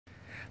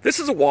This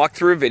is a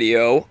walkthrough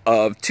video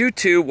of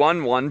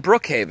 2211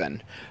 Brookhaven.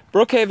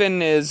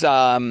 Brookhaven is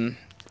a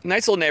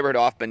nice little neighborhood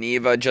off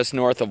Beneva, just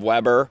north of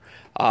Weber,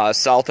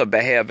 south of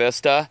Bahia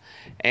Vista.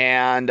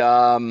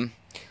 And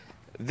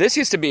this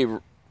used to be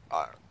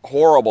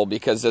horrible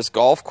because this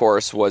golf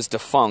course was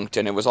defunct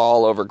and it was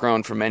all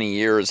overgrown for many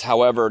years.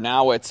 However,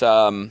 now it's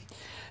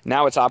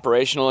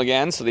operational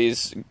again, so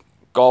these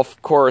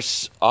golf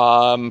course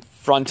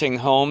fronting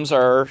homes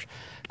are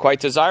quite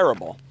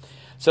desirable.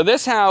 So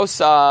this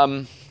house,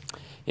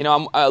 you know,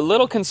 I'm a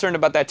little concerned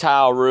about that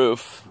tile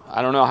roof.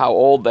 I don't know how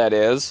old that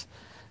is.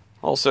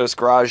 Also, this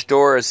garage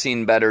door has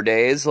seen better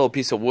days. A little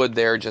piece of wood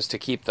there just to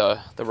keep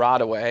the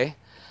rot away.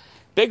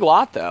 Big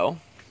lot, though.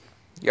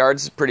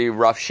 Yard's pretty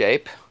rough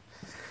shape.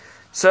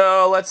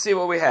 So, let's see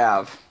what we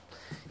have.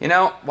 You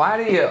know,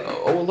 why do you...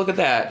 Oh, look at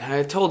that.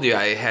 I told you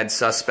I had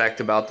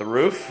suspect about the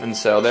roof. And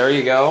so, there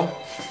you go.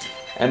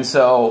 And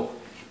so,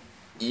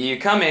 you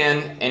come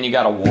in and you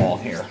got a wall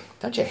here.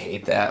 Don't you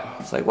hate that?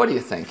 It's like, what are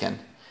you thinking?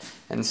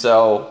 And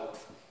so,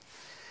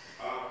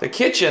 the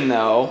kitchen,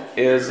 though,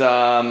 is,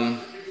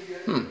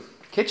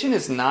 kitchen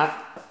is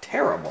not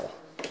terrible.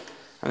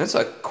 And it's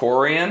a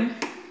Corian.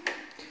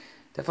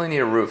 Definitely need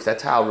a roof. That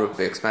tile roof would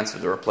be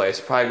expensive to replace.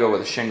 Probably go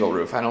with a shingle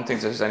roof. I don't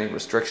think there's any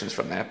restrictions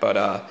from that.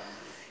 But,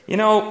 you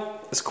know,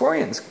 this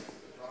Corian's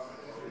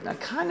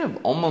kind of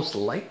almost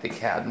like the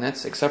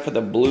cabinets, except for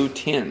the blue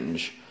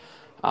tinge.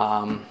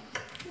 Kind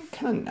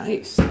of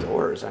nice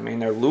doors. I mean,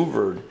 they're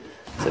louvered.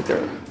 It's like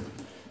they're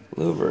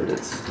louvered.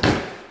 It's,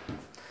 I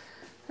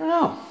don't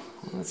know.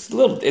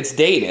 It's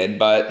dated,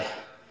 but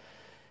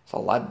it's a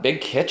lot. Big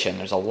kitchen.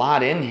 There's a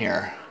lot in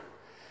here.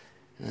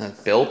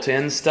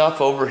 Built-in stuff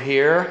over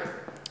here.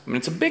 I mean,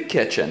 it's a big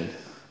kitchen.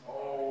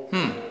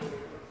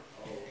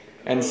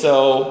 And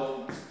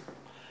so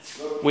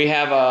we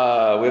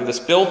have this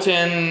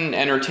built-in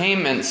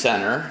entertainment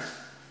center,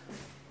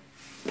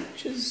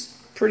 which is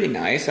pretty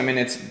nice. I mean,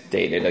 it's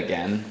dated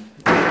again.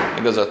 I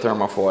think there's a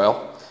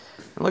thermofoil.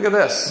 And look at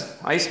this,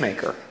 ice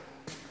maker.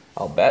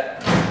 I'll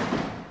bet.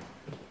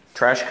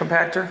 Trash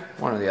compactor?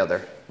 One or the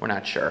other. We're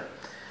not sure.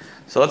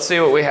 So let's see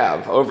what we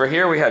have. Over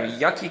here we have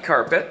yucky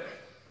carpet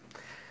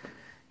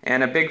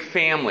and a big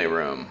family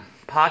room.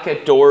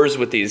 Pocket doors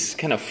with these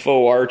kind of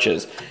faux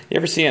arches. You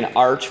ever see an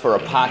arch for a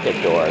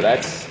pocket door?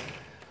 That's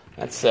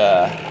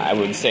I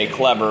would say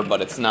clever,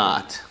 but it's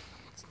not.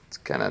 It's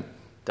kind of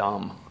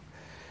dumb.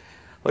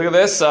 Look at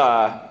this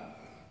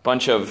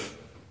bunch of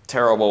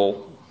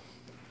terrible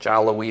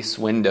Jaloise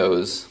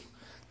windows.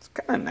 It's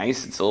kind of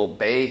nice. It's a little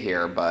bay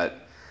here,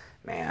 but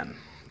man,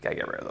 gotta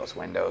get rid of those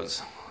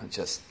windows. It's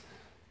just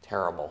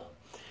terrible.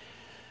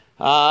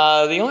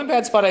 The only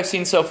bad spot I've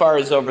seen so far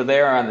is over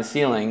there on the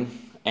ceiling,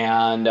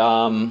 and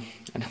another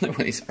one of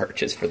these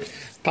arches for the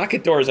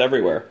pocket doors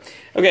everywhere.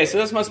 Okay, so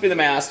this must be the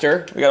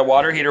master. We got a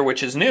water heater,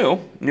 which is new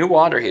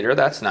water heater.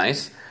 That's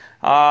nice.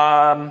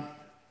 Very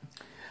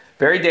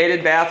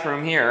dated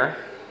bathroom here.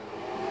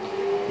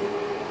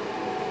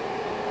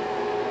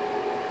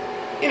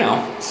 You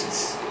know,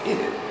 it's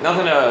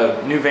nothing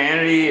a new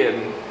vanity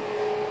and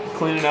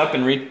cleaning up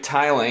and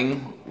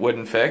retiling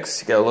wouldn't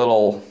fix. You got a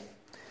little,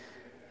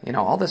 you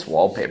know, all this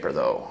wallpaper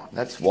though.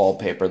 That's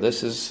wallpaper.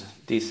 This is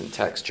decent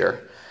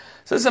texture.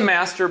 So this is a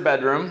master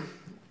bedroom.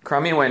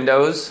 Crummy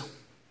windows.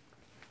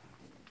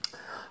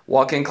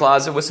 Walk-in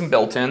closet with some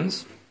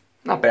built-ins.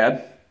 Not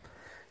bad.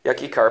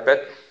 Yucky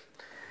carpet.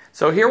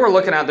 So here we're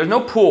looking at, there's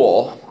no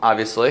pool,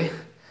 obviously.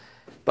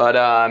 But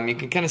you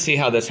can kind of see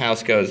how this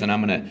house goes.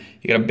 And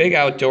you got a big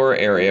outdoor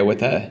area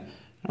with a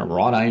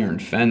wrought iron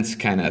fence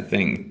kind of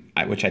thing,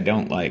 which I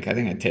don't like. I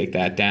think I'd take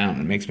that down.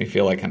 It makes me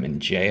feel like I'm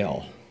in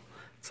jail.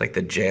 It's like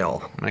the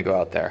jail. I'm gonna go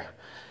out there,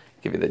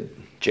 give you the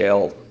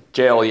jail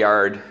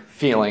yard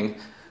feeling.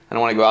 I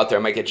don't want to go out there.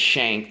 I might get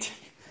shanked.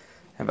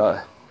 Have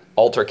a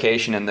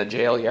altercation in the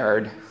jail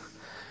yard.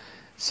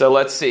 So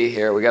let's see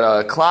here. We got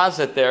a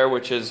closet there,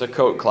 which is a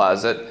coat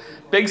closet.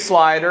 Big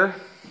slider.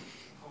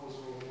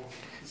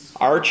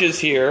 Arches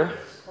here.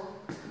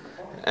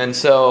 And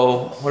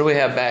so, what do we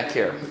have back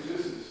here?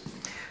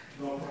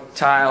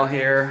 Tile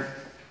here.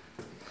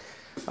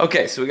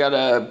 Okay, so we got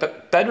a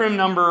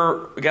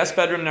guest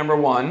bedroom number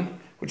 1,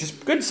 which is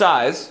good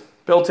size.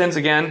 Built-ins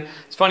again.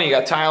 It's funny, you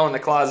got tile in the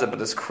closet, but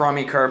this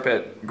crummy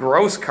carpet,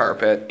 gross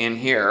carpet in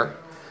here.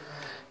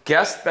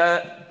 Guest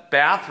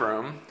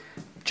bathroom,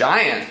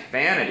 giant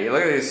vanity.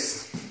 Look at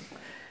this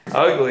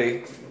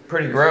ugly,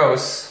 pretty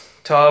gross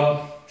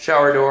tub,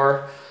 shower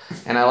door.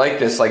 And I like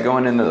this, like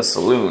going into the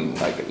saloon.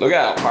 Like, look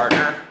out,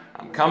 partner.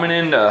 I'm coming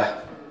in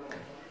to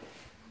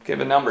give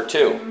a number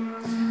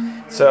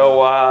 2.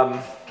 So,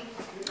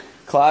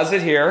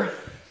 closet here.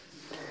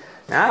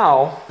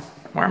 Now,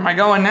 where am I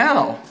going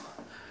now?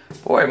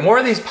 Boy, more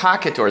of these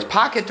pocket doors.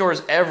 Pocket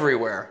doors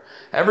everywhere.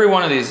 Every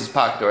one of these is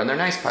pocket door, and they're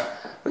nice. Look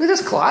at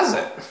this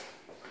closet. What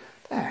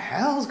the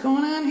hell's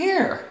going on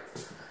here?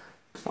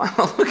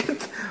 Wow, look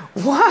at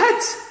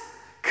what?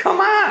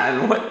 Come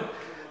on.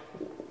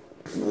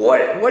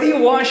 What do you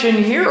wash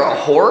in here? A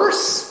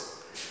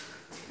horse?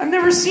 I've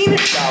never seen a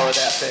shower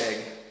that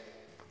big.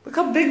 Look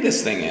how big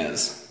this thing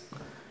is.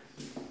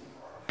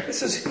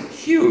 This is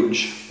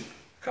huge.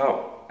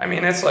 Oh, I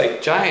mean, it's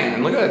like giant.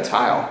 And look at the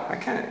tile.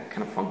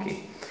 Kind of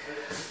funky.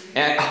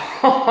 And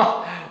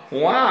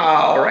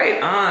wow,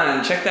 right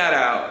on. Check that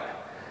out.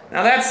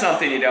 Now that's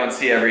something you don't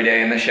see every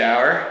day in the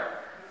shower.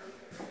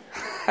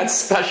 That's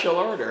special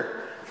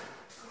order.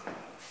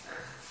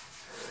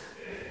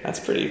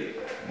 That's pretty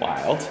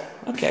wild.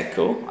 Okay,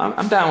 cool.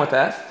 I'm down with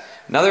that.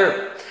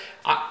 Another,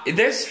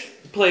 this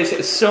place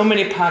has so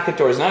many pocket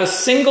doors. Not a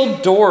single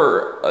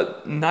door,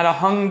 not a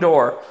hung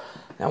door.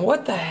 Now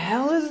what the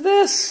hell is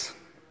this?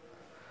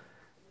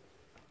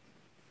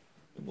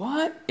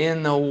 What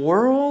in the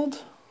world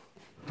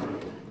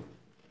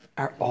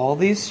are all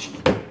these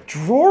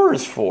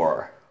drawers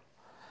for?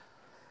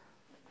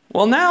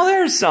 Well, now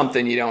there's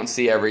something you don't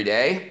see every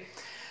day.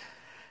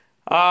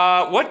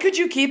 What could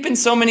you keep in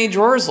so many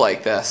drawers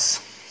like this?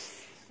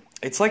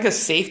 It's like a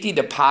safety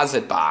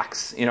deposit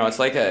box. You know, it's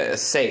like a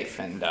safe.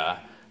 And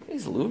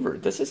these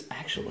louvers, this is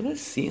actually, look at the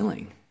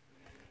ceiling.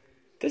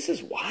 This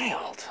is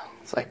wild.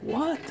 It's like,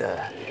 what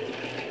the?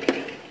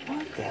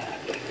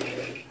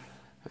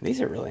 These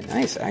are really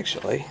nice,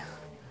 actually.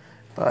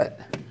 But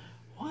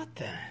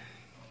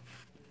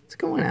what's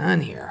going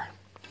on here?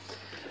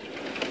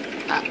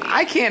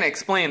 I can't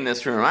explain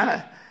this room.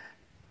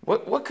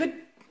 What could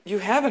you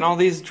have in all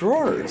these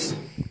drawers?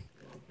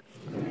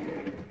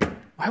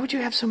 Why would you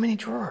have so many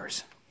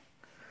drawers?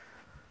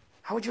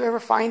 How would you ever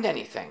find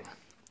anything?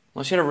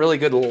 Unless you had a really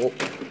good little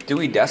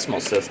Dewey Decimal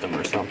System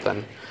or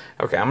something.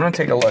 Okay, I'm going to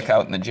take a look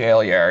out in the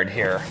jail yard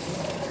here.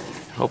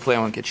 Hopefully I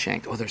won't get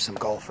shanked. Oh, there's some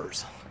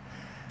golfers.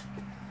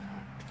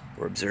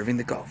 We're observing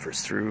the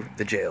golfers through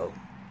the jail.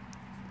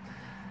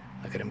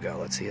 Look at him go.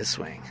 Let's see his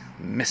swing.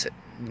 Miss it.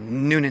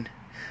 Noonan.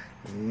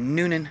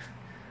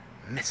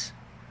 Miss.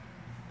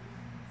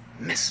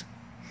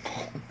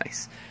 Oh,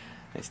 nice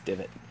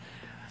divot.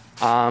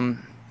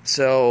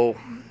 So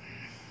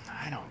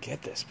I don't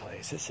get this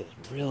place. This is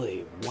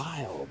really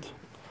wild.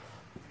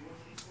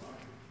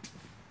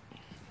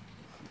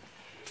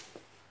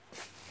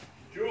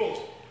 Jules.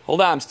 Hold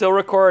on, I'm still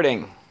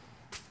recording.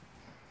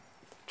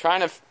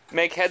 Trying to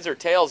make heads or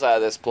tails out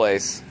of this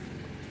place.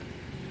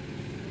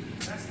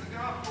 That's the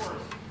golf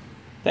course.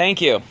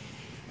 Thank you.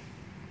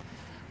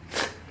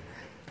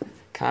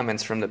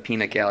 Comments from the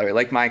peanut gallery.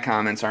 Like my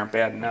comments aren't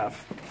bad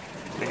enough.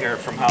 To hear it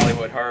from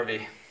Hollywood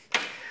Harvey.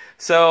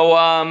 So,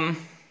 I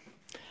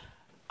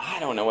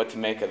don't know what to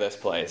make of this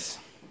place.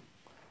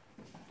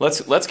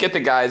 Let's get the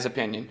guy's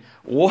opinion.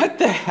 What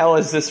the hell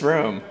is this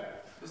room?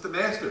 It's the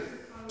master.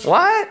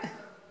 What?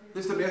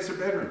 It's the master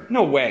bedroom.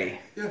 No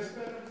way. Yes.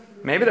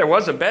 Maybe there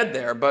was a bed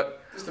there,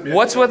 but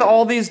what's with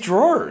all these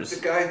drawers? The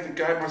guy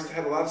must have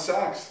had a lot of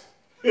socks.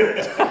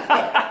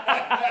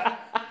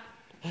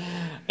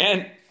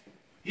 And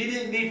he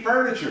didn't need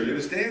furniture, you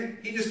understand?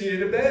 He just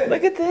needed a bed.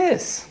 look at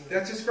this.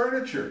 That's his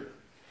furniture.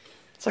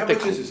 It's like How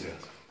much is his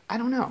house? I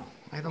don't know.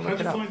 I had to look How'd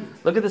it you up. find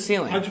it? Look at the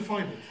ceiling. How'd you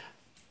find it?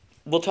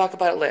 We'll talk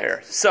about it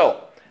later.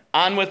 So,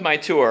 on with my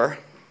tour.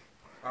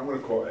 I'm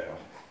going to call Al.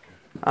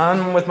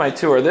 On with my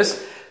tour.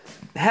 This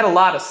had a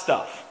lot of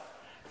stuff.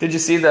 Did you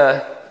see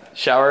the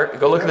shower?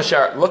 Go look at the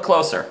shower. Look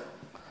closer.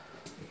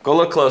 Go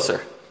look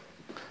closer.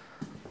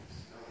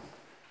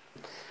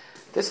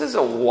 This is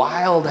a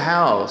wild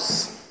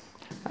house.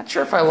 Not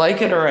sure if I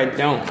like it or I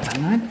don't.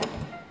 I'm not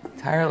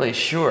entirely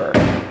sure.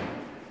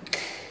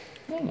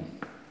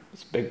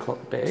 It's big.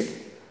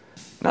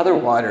 Another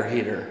water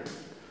heater.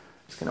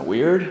 It's kind of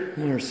weird.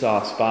 Another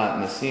soft spot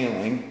in the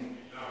ceiling.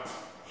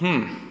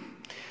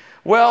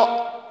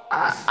 Well,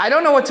 I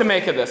don't know what to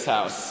make of this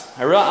house.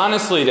 I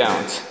honestly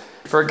don't.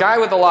 For a guy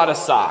with a lot of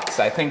socks,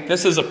 I think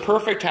this is a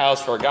perfect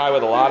house for a guy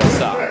with a lot of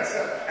socks.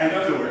 And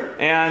underwear.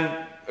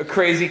 And a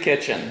crazy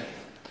kitchen.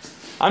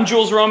 I'm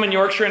Jules Roman,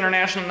 Yorkshire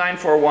International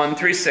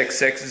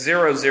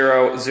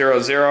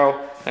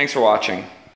 941-366-0000. Thanks for watching.